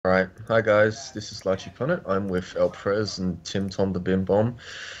Alright, hi guys, this is lycheepunnet. I'm with El Prez and Tim Tom the Bim Bomb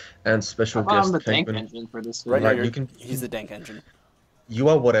and I special thought I'm guest the Dank Penguin. Engine for this Right now, video. Alright, you're he's the Dank Engine. you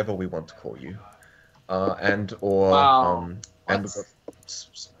are whatever we want to call you. And or Wow. and What? we've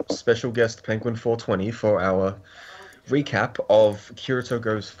got special guest Penguin420 for our recap of Kirito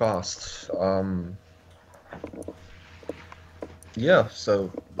Goes Fast. Yeah,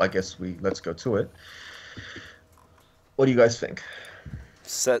 so I guess let's go to it. What do you guys think?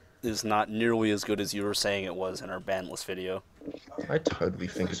 Set is not nearly as good as you were saying it was in our ban list video. I totally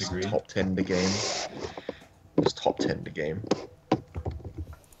think it's Disagree. top 10 in the game. It's top 10 in the game.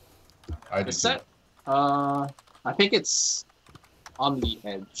 I do The too. set, I think it's on the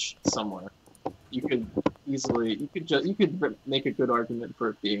edge somewhere. You could easily, you could make a good argument for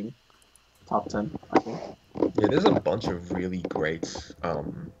it being top 10, I think. Yeah, there's a bunch of really great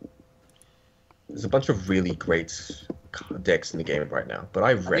there's a bunch of really great decks in the game right now, but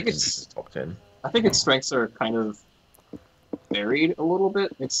I reckon it's- this is top 10. I think its strengths are kind of varied a little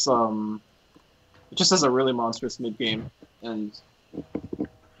bit. It just has a really monstrous mid game and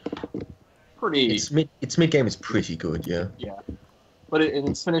pretty, Its mid game is pretty good, yeah. yeah. But and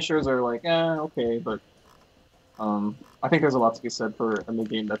its finishers are like, okay, but I think there's a lot to be said for a mid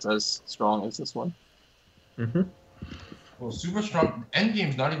game that's as strong as this one. Mm-hmm. Well, super strong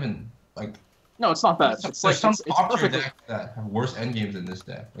endgame's not even like. No, it's not that. There's It's like some it's popular perfectly. decks that have worse endgames than this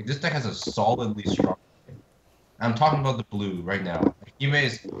deck. Like this deck has a solidly strong. Endgame. I'm talking about the blue right now. Like, Hime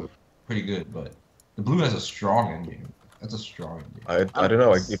is pretty good, but the blue has a strong endgame. That's a strong endgame. I don't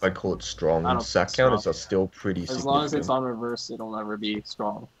know if I'd call it strong. I don't Sack think counters strong. are still pretty As long as it's significant. on reverse, it'll never be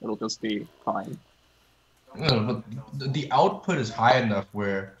strong. It'll just be fine. No, but the output is high enough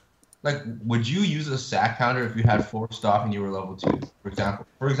where, like, would you use a sack counter if you had 4 stock and you were level 2, for example?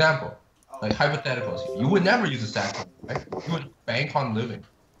 For example, like hypotheticals, you would never use a sack counter, right? You would bank on living.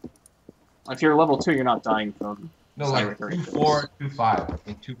 If you're level 2, you're not dying from. No, like Cyber 2-4, 2-5,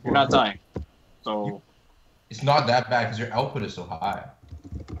 like 2-4. You're not dying. So It's not that bad because your output is so high.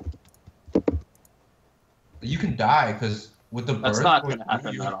 You can die because with the That's burst, not gonna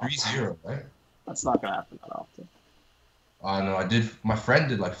happen you're that often. 3-0, right? that's not gonna happen that often. No, I did. My friend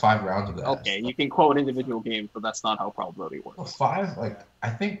did like 5 rounds of that. Okay, you can quote individual games, but that's not how probability Well, works. 5, like I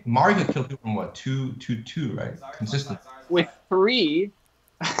think Mario could kill people from what 2-2, right? Consistent. With 3,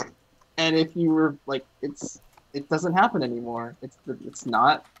 and if you were like, it doesn't happen anymore. It's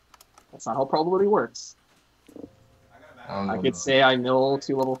not. That's not how probability works. I could say I mill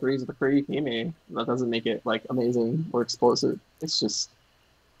 2 level 3s with a Curry Hime. That doesn't make it like amazing or explosive. It's just,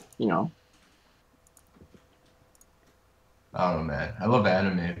 you know. I don't know, man. I love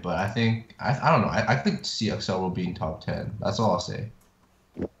anime, but I think I don't know. I think CXL will be in top 10. That's all I'll say.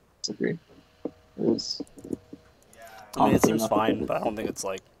 Disagree. It was. I mean, it seems fine, but I don't think it's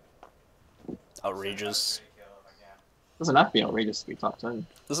like outrageous. Doesn't have to be outrageous to be top 10.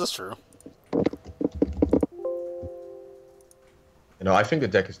 This is true. You know, I think the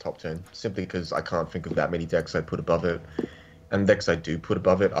deck is top 10 simply because I can't think of that many decks I'd put above it, and decks I do put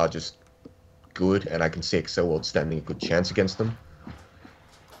above it are just good, and I can see Accel World standing a good chance against them.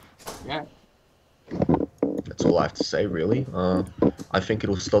 Yeah. That's all I have to say, really. I think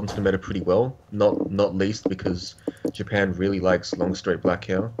it'll slot into the meta pretty well, not least because Japan really likes long straight black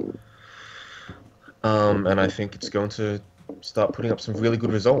hair. And I think it's going to start putting up some really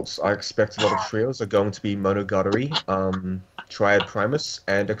good results. I expect a lot of trios are going to be Monogatari, Triad Primus,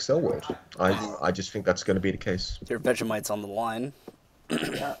 and Accel World. I just think that's going to be the case. Your Vegemite's on the line.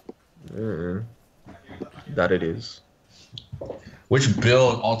 Yeah. That it is. Which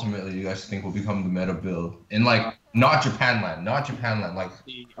build ultimately do you guys think will become the meta build in like not Japanland, like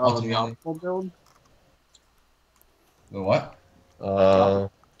The ultimately optimal build. the what? I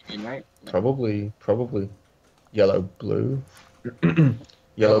mean, right? Probably yellow blue,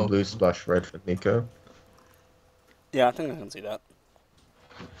 yellow blue splash red for Nico. Yeah, I think I can see that.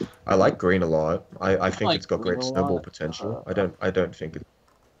 I like green a lot. I think like it's got green great a snowball lot. potential. I don't think it.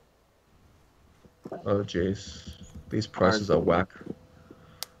 Oh jeez, these prices are whack.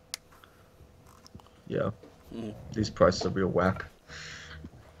 Yeah, these prices are real whack.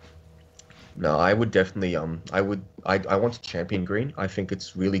 No, I would definitely I want to champion green. I think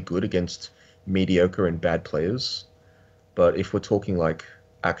it's really good against mediocre and bad players. But if we're talking like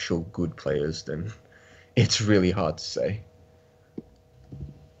actual good players, then it's really hard to say.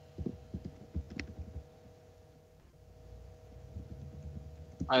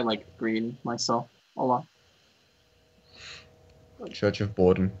 I like green myself a lot. Church of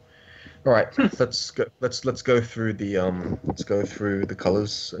Borden. All right, let's go. Let's go through the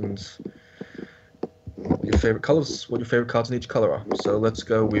colors and your favorite colors, what your favorite cards in each color are. So let's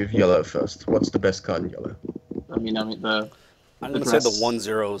go with yellow first. What's the best card in yellow? I'm gonna say the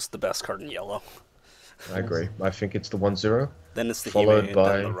 1/0 is the best card in yellow. I agree. I think it's the 1/0. Then it's the followed Hime,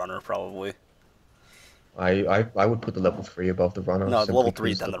 by then the runner probably. I would put the level 3 above the runner. No, the level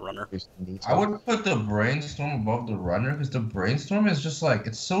 3 because then the runner. I would put the brainstorm above the runner because the brainstorm is just like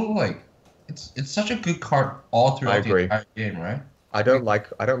it's so like it's such a good card all throughout the entire game, right? I don't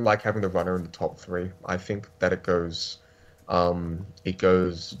like having the runner in the top 3. I think that it goes the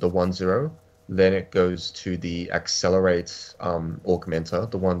 1/0, then it goes to the accelerate augmenter,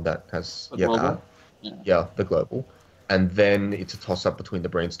 the one that has the global. And then it's a toss-up between the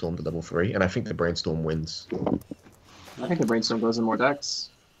Brainstorm to level 3, and I think the Brainstorm wins. I think the Brainstorm goes in more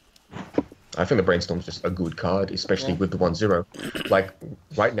decks. I think the Brainstorm's just a good card, especially with the 1/0. Like,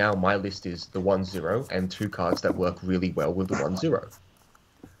 right now, my list is the 1/0 and 2 cards that work really well with the 1/0.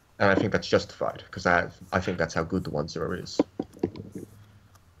 And I think that's justified, because I think that's how good the 1/0 is.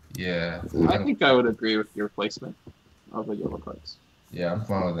 Yeah. I think I would agree with your placement of the yellow cards. Yeah, I'm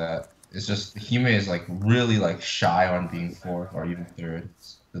fine with that. It's just Hime is like really like shy on being 4th or even 3rd.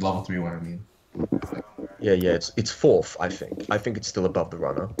 The level 3 one, I mean. Yeah, it's 4th. I think. I think it's still above the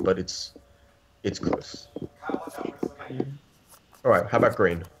runner, but it's close. All right, how about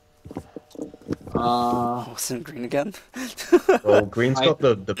green? What's in green again? Well, green's got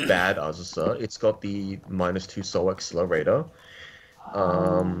the bad Azusa. It's got the -2 soul accelerator.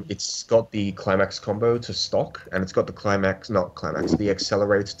 It's got the climax combo to stock, and it's got the the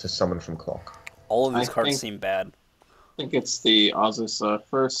accelerate to summon from clock. All of these cards seem bad. I think it's the Azusa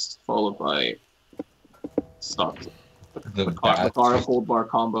first, followed by stock. The bar gold bar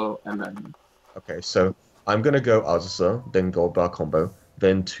combo, and then. Okay, so I'm gonna go Azusa, then gold bar combo,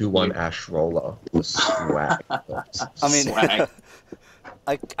 then 2/1 Ash Roller. The swag. I mean, swag.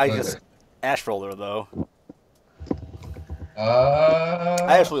 I just Ash Roller though.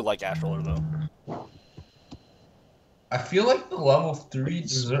 I actually like Ash Roller though. I feel like the level 3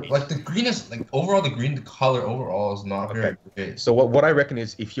 like the green is like overall the color overall is not very great. So what I reckon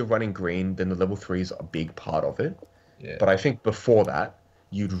is if you're running green, then the level 3 is a big part of it. Yeah. But I think before that,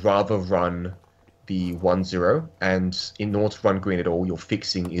 you'd rather run the 1/0, and in order to run green at all, your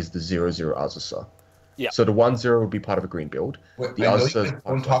fixing is the 0/0 Azusa. Yeah. So the 1/0 would be part of a green build. Wait, the I know you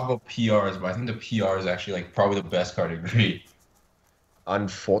don't talk about PRs, but I think the PR is actually like probably the best card in green.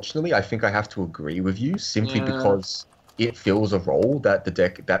 Unfortunately, I think I have to agree with you simply because it fills a role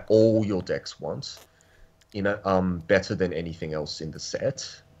that all your decks want, better than anything else in the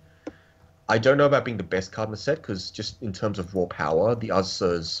set. I don't know about being the best card in the set because just in terms of raw power, the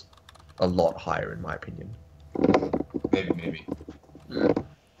Azusa is a lot higher in my opinion. Maybe.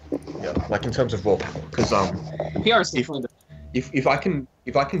 Yeah, like in terms of raw power, because PR is definitely if I can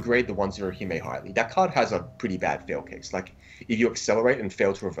grade the 1/0 Hime highly, that card has a pretty bad fail case. Like if you accelerate and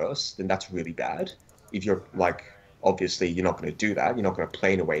fail to reverse, then that's really bad. If you're like obviously you're not going to do that, you're not going to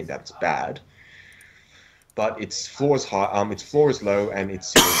play in a way that it's bad. But its floor is high, its floor is low and its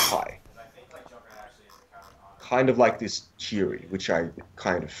ceiling is high. Kind of like this Cheery, which I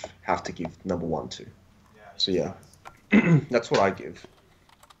kind of have to give number 1 to. So yeah, that's what I give.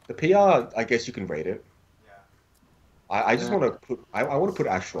 The PR, I guess you can rate it. I just want to put I want to put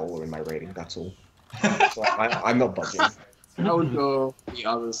Ash Roller in my rating. That's all. So I'm not budging. I would go the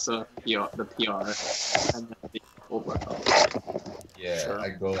Azusa, the PR, and then the gold bar combo. Yeah, sure. I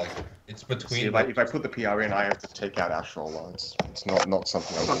go like it's between. See, if I put the PR in, I have to take out Ash Roller. It's not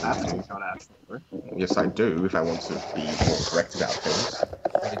something I want to do. Not Ash Roller. Yes, I do. If I want to be more correct about things.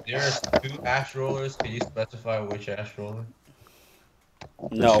 Wait, there's 2 Ash Rollers. Can you specify which Ash Roller?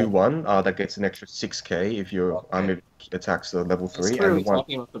 No. The 2/1 that gets an extra 6k if your army attacks the level 3. And we're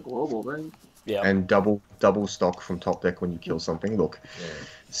talking about the global, right? Yeah. And double stock from top deck when you kill something. Look,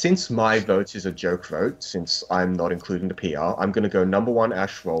 since my vote is a joke vote, since I'm not including the PR, I'm going to go number 1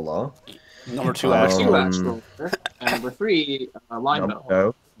 Ash Roller. Number 2 Ash Roller. Ash Roller. And number 3 Line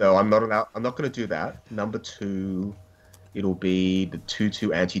Metal. No, I'm not allowed. I'm not going to do that. Number 2, it'll be the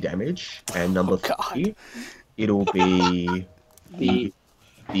 2/2 anti-damage, and number 3, it'll be the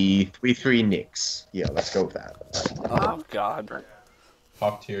 3/3 Nyx. Yeah, let's go with that. Oh God.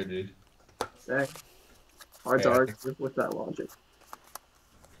 Top tier, dude. Okay. Hard to argue with that logic.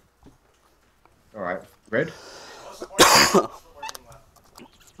 All right, red.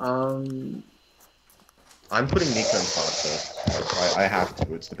 I'm putting Nico in card first. I have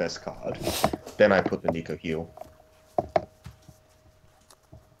to. It's the best card. Then I put the Nico heal.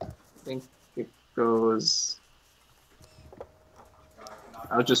 I think it goes.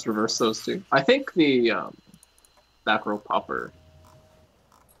 I'll just reverse those two. I think the back row popper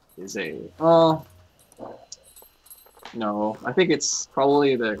is a. No, I think it's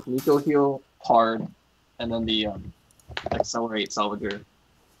probably the Nico heal hard, and then the accelerate salvager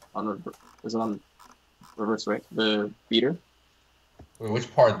on the is it on reverse, right? The beater. Wait,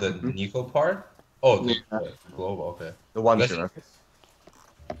 which part? The Nico part? Oh, the Yeah. global. Okay. The You 1-0.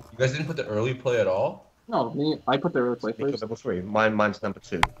 guys didn't put the early play at all? No, I put the replay Nico first. level 3. Mine's number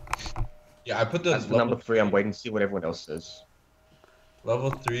 2. Yeah, I put the As for number 3, I'm waiting to see what everyone else says. level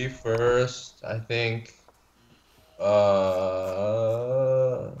 3 first, I think.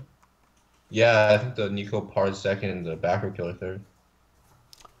 Yeah, I think the Nico part second and the backer killer third.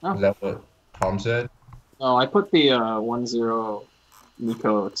 Oh. Is that what Tom said? No, I put the 1-0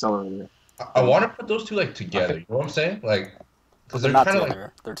 Nico accelerator. I want to put those two like together. You know what I'm saying? Like, because They're they're not kind of like.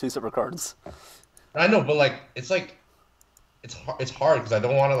 together. They're two separate cards. I know, but like it's hard because I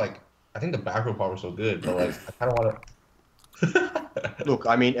don't want to like. I think the back row part was so good, but like I kind of want to. Look,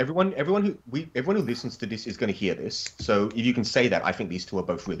 I mean, everyone who listens to this is going to hear this. So if you can say that, I think these two are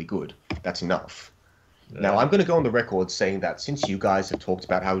both really good. That's enough. Now, I'm going to go on the record saying that since you guys have talked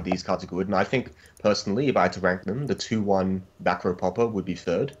about how these cards are good, and I think, personally, if I had to rank them, the 2-1 back row popper would be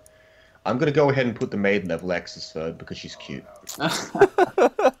third. I'm going to go ahead and put the maid level X as third because she's cute.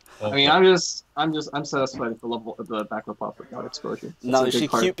 I mean, I'm satisfied with the back row pop without exposure. Now, is she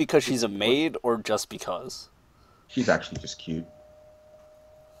cute because she's a maid or just because? She's actually just cute.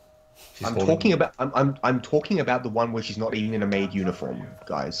 I'm talking about the one where she's not even in a maid uniform,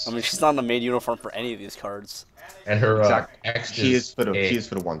 guys. I mean, she's not in a maid uniform for any of these cards. And her Exactly. X She is is for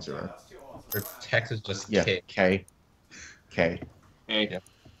the 1-0. 1-0. Her text is just Yeah. K. K. Hey.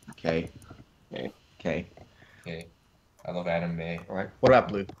 K. Hey. K. Okay. I love anime. All right. What about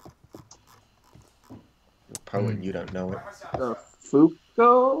blue? You're a poet and you don't know it. The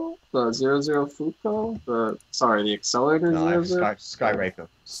Fuko, the 0-0 Fuko, the accelerator No, 0-0. Skyraker.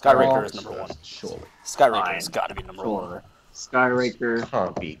 Skyraker is number 1. Surely. Skyraker's got to be number 1. Sure. Skyraker.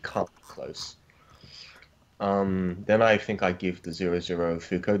 Can't be close. Then I think I give the 0-0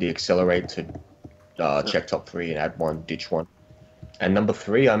 Fuko the accelerate to check top 3 and add 1, ditch 1. And number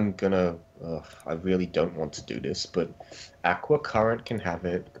 3, I'm gonna. I really don't want to do this, but Aqua Current can have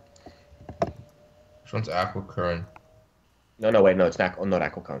it. Which one's Aqua Current? No, wait, no, it's not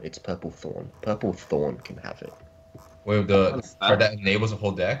Aqua Current. It's Purple Thorn. Purple Thorn can have it. Wait, the card that enables a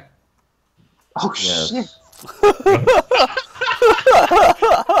whole deck? Oh Yes. shit!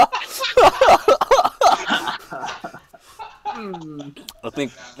 I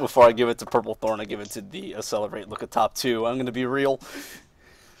think before I give it to Purple Thorn, I give it to the Accelerate. Look at top 2. I'm going to be real.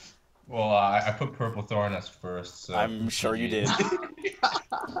 Well, I put Purple Thorn as first. So I'm sure you did.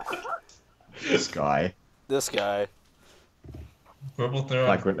 This guy. This guy. Purple Thorn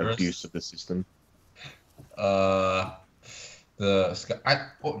Flagrant first. abuse of the system.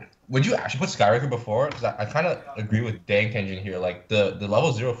 Would you actually put Skyraker before? Because I kind of agree with Dank Engine here. Like the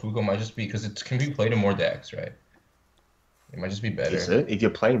level 0 Fugo might just be because it can be played in more decks, right? It might just be better. Is it? If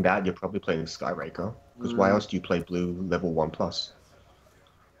you're playing that, you're probably playing Skyraker. Because why else do you play blue level 1+?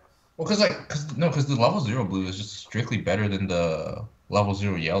 Well, because the level 0 blue is just strictly better than the level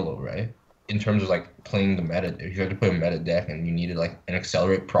 0 yellow, right? In terms of like playing the meta. If you had to play a meta deck and you needed like an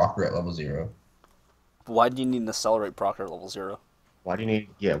accelerate procker at level 0. Why do you need an Accelerate Procker at level 0? Why do you need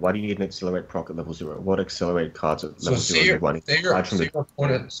an accelerate proc at level 0? What accelerate cards at level 0 say are you your, running?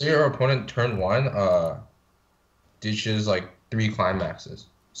 say your opponent turn 1 ditches like 3 climaxes.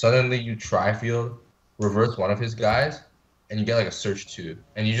 Suddenly you tri-field, reverse one of his guys, and you get like a search 2.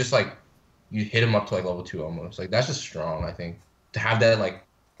 And you just like you hit him up to like level 2 almost. Like that's just strong, I think. To have that like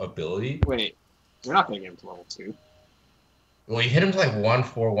ability. Wait, you're not gonna get him to level 2. Well, you hit him to like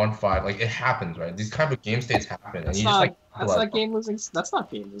 1-4, 1-5. Like it happens, right? These kind of game states happen, and That's you not, just like. that's not game losing. That's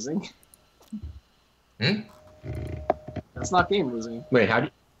not game losing. Hmm? That's not game losing. Wait, how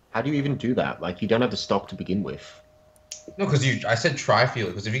do you even do that? Like, you don't have the stock to begin with. No, because I said tri-field.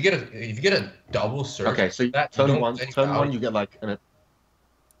 Because if you get a double search. Okay, so that, turn you don't one, get any turn value. one, you get like an.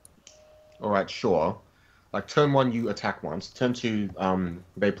 All right, sure. Like turn 1, you attack once. Turn 2,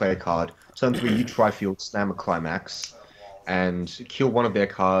 they play a card. Turn 3, you tri-field, slam a climax, and kill one of their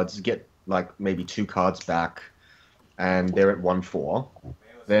cards. Get like maybe 2 cards back, and they're at 1-4.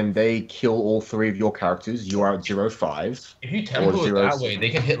 Then they kill all 3 of your characters. You are at 0-5. If you tempo it that 0-6. way, they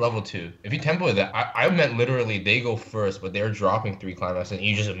can hit level 2. If you tempo it that, I meant literally they go first, but they're dropping 3 climax, and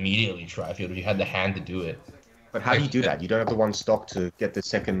you just immediately tri-field if you had the hand to do it. But how do you do that? You don't have the 1 stock to get the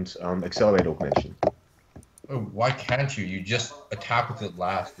second accelerate augmentation. Why can't you? You just attack with it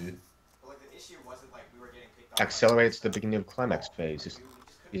last, dude. Accelerates the beginning of climax phase.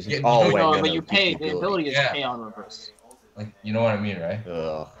 Yeah, Oh, no, wait, No, no, but you pay. The ability is Yeah. pay on reverse. Like, you know what I mean, right?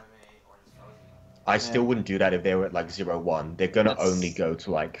 Ugh. I still wouldn't do that if they were at like 0-1. They're gonna only go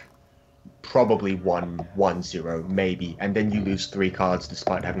to like probably 1-1-0 maybe, and then you lose 3 cards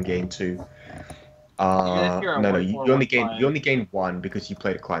despite having gained 2. No, you only gain 1 because you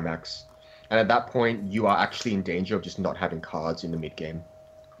played a climax, and at that point you are actually in danger of just not having cards in the mid game.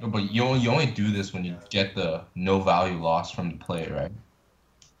 No, but you only do this when you get the no value loss from the play, right?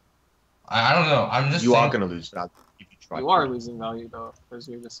 I don't know. I'm just. You are gonna lose value if you try. You are losing value though, because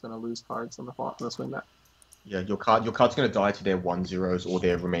you're just gonna lose cards on the swing back. Yeah, your card's gonna die to their 1-0s or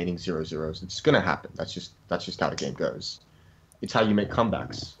their remaining 0-0s. It's gonna happen. That's just how the game goes. It's how you make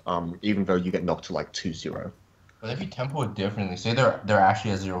comebacks. Even though you get knocked to like 2-0. But if you tempo it differently, say they're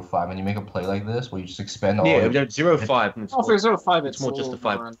actually at 0-5, and you make a play like this where you just expend all. Yeah, they're 0-5. If they're 0-5, it's more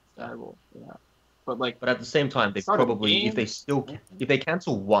justifiable. Yeah, but at the same time, they probably if they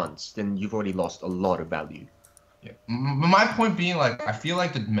cancel once, then you've already lost a lot of value. Yeah. My point being, like, I feel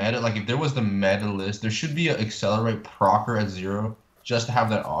like the meta, like, if there was the meta list, there should be an accelerate procer at 0 just to have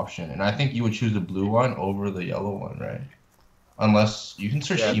that option. And I think you would choose the blue one over the yellow one, right? Unless you can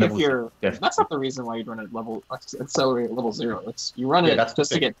search. Yeah, that's not the reason why you run it accelerate at level 0. It's you run it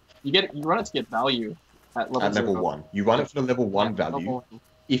just to get you run it to get value at level 1. You run it for the level 1 value.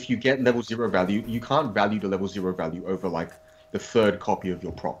 If you get level 0 value, you can't value the level 0 value over like the 3rd copy of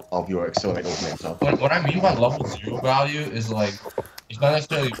your accelerate augmenter. What I mean by level 0 value is like it's not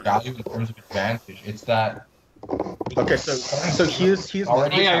necessarily value in terms of advantage. It's that. Okay, so here's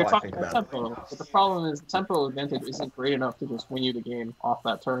already you're talking about tempo, but the problem is the tempo advantage isn't great enough to just win you the game off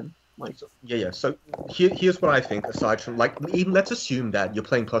that turn. Like yeah. So here's what I think. Aside from like, even let's assume that you're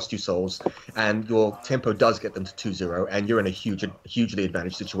playing +2 souls and your tempo does get them to 2-0, and you're in a hugely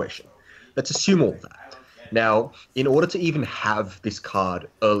advantaged situation. Let's assume all that. Now, in order to even have this card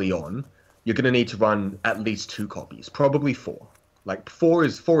early on, you're going to need to run at least 2 copies, probably 4. Like 4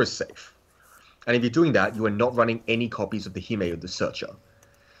 is safe. And if you're doing that, you are not running any copies of the Hime or the Searcher.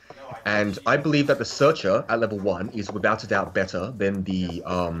 And I believe that the Searcher at level 1 is without a doubt better than the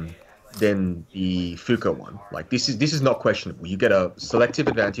Fuko one. Like this is not questionable. You get a selective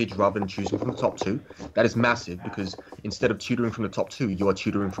advantage rather than choosing from the top 2. That is massive because instead of tutoring from the top 2, you are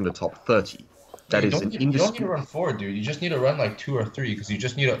tutoring from the top 30. That is an You don't need to run 4, dude. You just need to run like 2 or 3 because you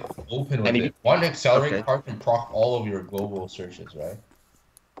just need to open with it. One accelerate card can proc all of your global searches, right?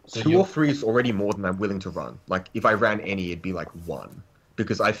 So 2 or 3 is already more than I'm willing to run. Like, if I ran any, it'd be like 1.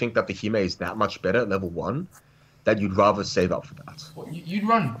 Because I think that the Hime is that much better at level 1 that you'd rather save up for that. Well, you'd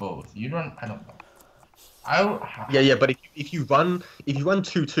run both. You'd run, I don't know. Yeah, but if you run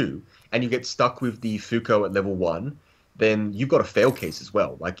 2-2 and you get stuck with the Fuko at level 1, then you've got a fail case as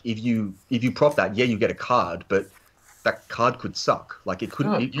well. Like, if you prop that, yeah, you get a card, but that card could suck. Like it could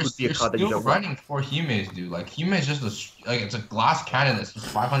be a card that you don't run. You're still running 4 Himes, dude. Like Hime is just it's a glass cannon that's just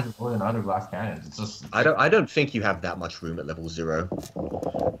 500 more than other glass cannons. It's just. I don't think you have that much room at level 0.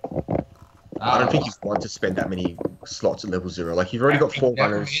 I don't think you want to spend that many slots at level 0. Like you've already got 4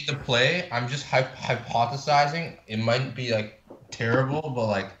 runners. Made the play. I'm just hypothesizing. It might be like terrible, but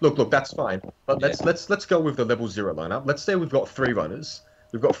like. Look, that's fine. But let's go with the level 0 lineup. Let's say we've got 3 runners.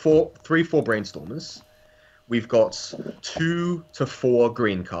 We've got 4 brainstormers. We've got 2 to 4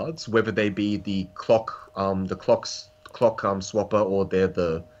 green cards, whether they be the clock swapper or they're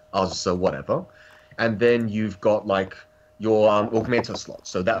the Azza, whatever. And then you've got like your augmenter slot,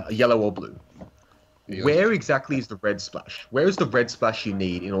 so that yellow or blue. Yes. Where exactly is the red splash? Where is the red splash you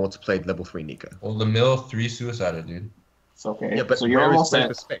need in order to play level 3 Nico? Well, the mill 3 Suicider, dude. It's okay. Yeah, but so you're almost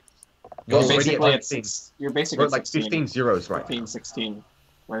at. You're basically at 15 zeros right 15, 16,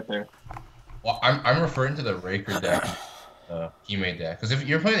 right there. Well, I'm referring to the Raker deck, Hime deck. Because if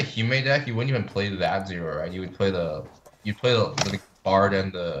you're playing the Hime deck, you wouldn't even play that 0, right? You would play the Bard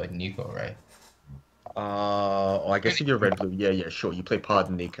and the Nico, right? I guess if you're red blue, yeah, sure. You play Bard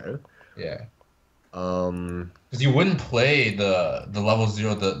and Nico. Yeah. Because you wouldn't play the level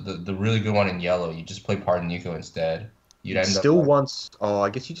 0, the really good one in yellow. You just play Bard and Nico instead. You'd end still once. Oh, I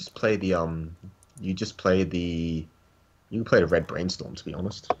guess you just play the You can play the red brainstorm, to be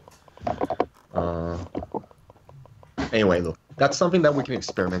honest. Anyway, look, that's something that we can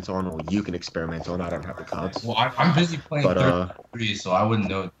experiment on, or you can experiment on. I don't have the cards. Well, I'm busy playing 33, so I wouldn't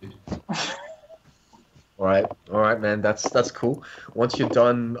know, dude. All right, man. That's cool. Once you're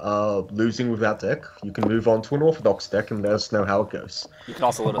done losing with that deck, you can move on to an orthodox deck and let us know how it goes. You can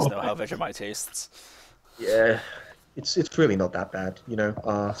also let us know how Vegemite tastes. Yeah, it's really not that bad, you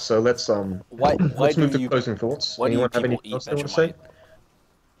know. So let's let's move to closing thoughts. Anyone have anything else they want to say?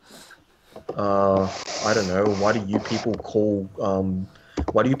 I don't know. Why do you people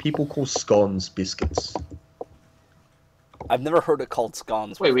call scones biscuits? I've never heard it called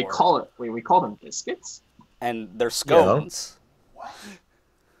scones before. We call them biscuits? And they're scones.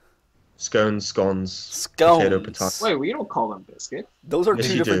 Scones, potato. Wait, we don't call them biscuits. Those are Yes,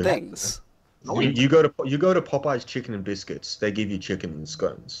 two you different do. things. No, You go to Popeye's Chicken and Biscuits. They give you chicken and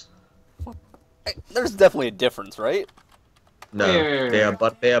scones. There's definitely a difference, right? No, Wait.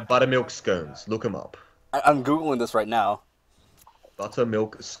 they are buttermilk scones. Look them up. I'm Googling this right now.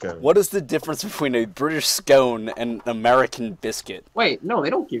 Buttermilk scone. What is the difference between a British scone and an American biscuit? Wait, no, they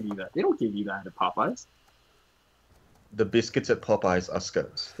don't give you that. They don't give you that at Popeyes. The biscuits at Popeyes are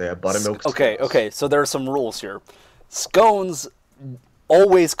scones. They are buttermilk scones. Okay, so there are some rules here. Scones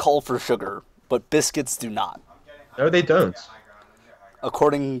always call for sugar, but biscuits do not. No, they don't.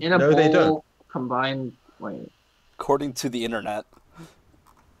 According In a No, they bowl, don't. combined. Wait. according to the internet.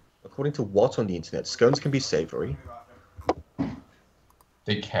 According to what on the internet? Scones can be savory.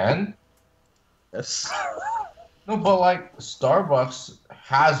 They can? Yes. No, but like Starbucks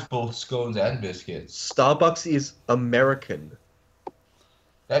has both scones and biscuits. Starbucks is American.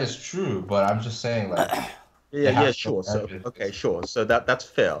 That is true, but I'm just saying like Yeah, sure. So okay, sure. So that's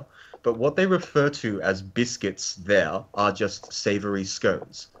fair. But what they refer to as biscuits there are just savory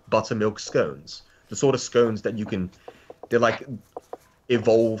scones, buttermilk scones, the sort of scones that they're like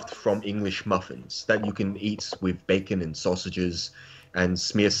evolved from English muffins that you can eat with bacon and sausages and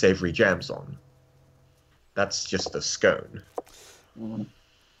smear savory jams on. That's just a scone.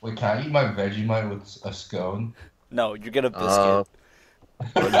 wait, can I eat my Vegemite with a scone? No, you get a biscuit.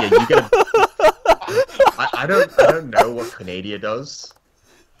 Well, yeah, you get I don't know what Canada does,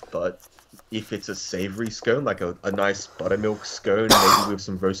 but if it's a savory scone, like a nice buttermilk scone, maybe with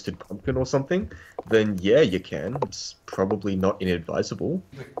some roasted pumpkin or something, then yeah, you can. It's probably not inadvisable.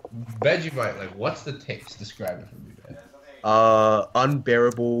 Wait, Vegemite, like what's the taste? Describe it for me, man.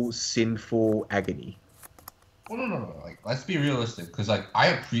 Unbearable, sinful agony. Well, no. Like, let's be realistic, because like I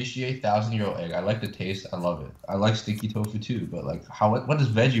appreciate 1,000-year-old egg. I like the taste. I love it. I like sticky tofu too. But like, what does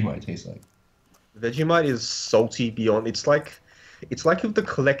Vegemite taste like? Vegemite is salty beyond. It's like if the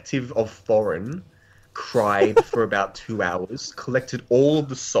collective of foreign cried for about 2 hours, collected all of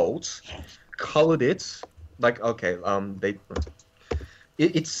the salt, colored it. Like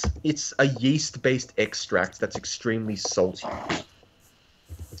it's a yeast-based extract that's extremely salty.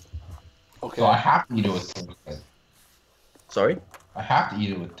 Okay. So I have to eat it with toast. Then. Sorry. I have to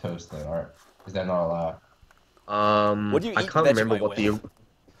eat it with toast then, or is that not allowed? What do you I eat can't remember Vegemite what the.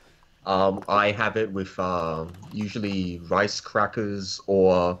 I have it with usually rice crackers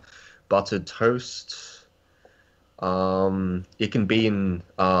or buttered toast. It can be in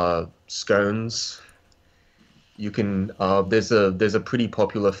scones. You can. There's a pretty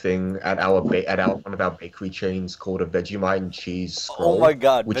popular thing at one of our bakery chains called a Vegemite and cheese scroll. Oh my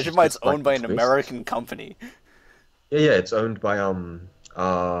god, which is Vegemite's just like owned by an twist. American company. Yeah, it's owned by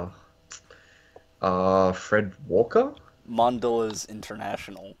Fred Walker. Mondelez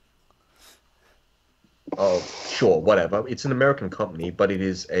International. Oh, sure, whatever. It's an American company, but it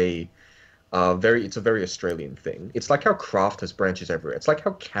is it's a very Australian thing. It's like how Kraft has branches everywhere. It's like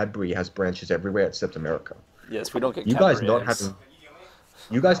how Cadbury has branches everywhere except America. Yes, we don't get You Cadbury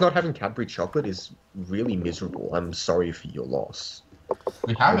guys not having Cadbury chocolate is really miserable. I'm sorry for your loss.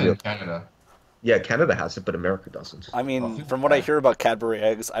 We have it in Canada. Yeah, Canada has it, but America doesn't. I mean, from what I hear about Cadbury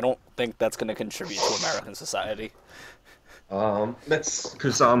eggs, I don't think that's going to contribute to American society. That's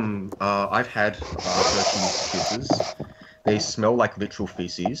because I've had Hershey's Kisses. They smell like literal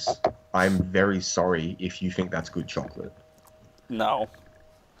feces. I'm very sorry if you think that's good chocolate. No.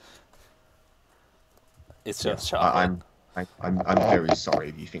 It's just chocolate. I'm very sorry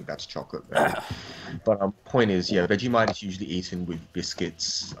if you think that's chocolate, man. But point is, yeah, Vegemite is usually eaten with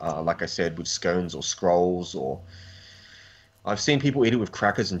biscuits, like I said, with scones or scrolls, or I've seen people eat it with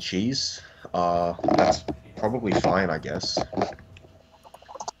crackers and cheese. That's probably fine, I guess.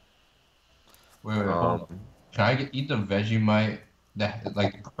 Wait, hold on. Can I eat the Vegemite that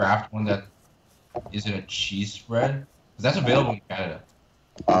like the Kraft one that is it a cheese spread? 'Cause that's available in Canada.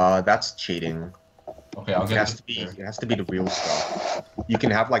 That's cheating. Okay, I'll It get has to be the real stuff. You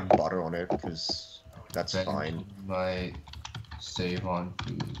can have like butter on it because that's fine. Vegemite save on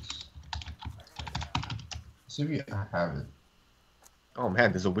foods. See if I have it. Oh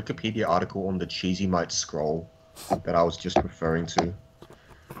man, there's a Wikipedia article on the Cheesy Mite scroll that I was just referring to.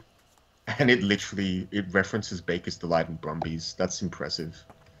 And it references Baker's Delight and Brumbies. That's impressive.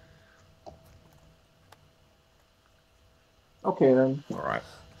 Okay then. Alright.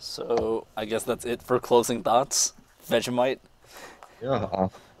 So, I guess that's it for closing thoughts. Vegemite. Yeah,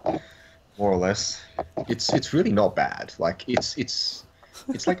 more or less. It's really not bad. Like it's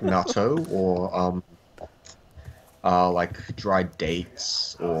like natto or like dried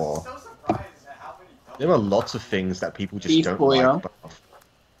dates, or there are lots of things that people just Beef don't bouillon. like.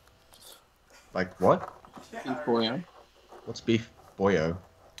 Like what? Beef bouillon. What's beef boyo?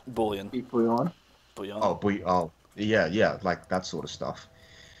 Bouillon. Beef bouillon. Bouillon. Oh, yeah, like that sort of stuff.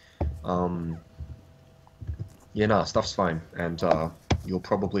 Yeah, no, stuff's fine, and you'll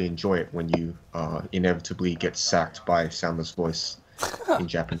probably enjoy it when you inevitably get sacked by Soundless Voice in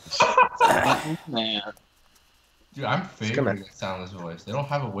Japanese. Man. Dude, I'm gonna- favored against Soundless Voice. They don't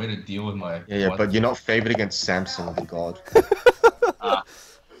have a way to deal with my. Yeah, but you're not favored against Samson, the god.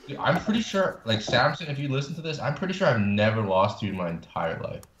 Dude, I'm pretty sure, like Samson, if you listen to this, I'm pretty sure I've never lost to you in my entire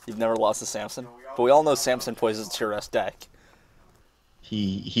life. You've never lost to Samson? But we all know Samson poisons your deck.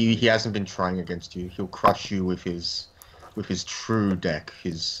 He hasn't been trying against you. He'll crush you with his true deck,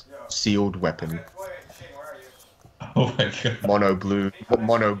 his sealed weapon. Oh my god.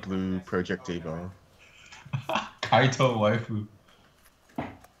 Mono blue Project Evo. Kaito waifu.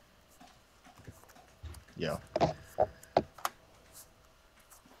 Yeah.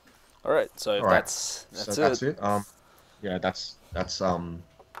 All right, so All right. that's That's it. Yeah, that's That's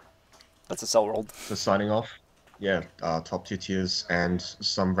a cell world. the signing off. Yeah, top 2 tiers and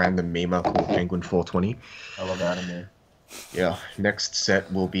some random meme called Penguin420. I love anime. Yeah, next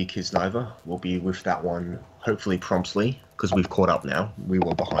set will be Kisniver. We'll be with that one hopefully promptly, because we've caught up now. We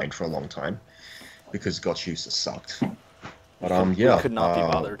were behind for a long time because Gotchusa sucked. But yeah, We could not be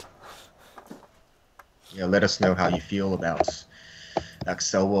bothered. Yeah, let us know how you feel about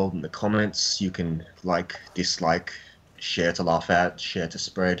Accel World in the comments. You can like, dislike, share to laugh at, share to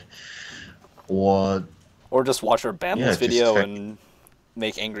spread, or Or just watch our ban Yeah, list just video check- and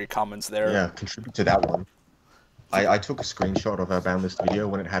make angry comments there. yeah, contribute to that one. I took a screenshot of our ban list video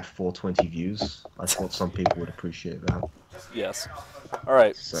when it had 420 views. I thought some people would appreciate that. Yes. All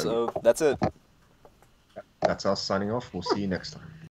right, So- so that's it. That's us signing off. We'll see you next time.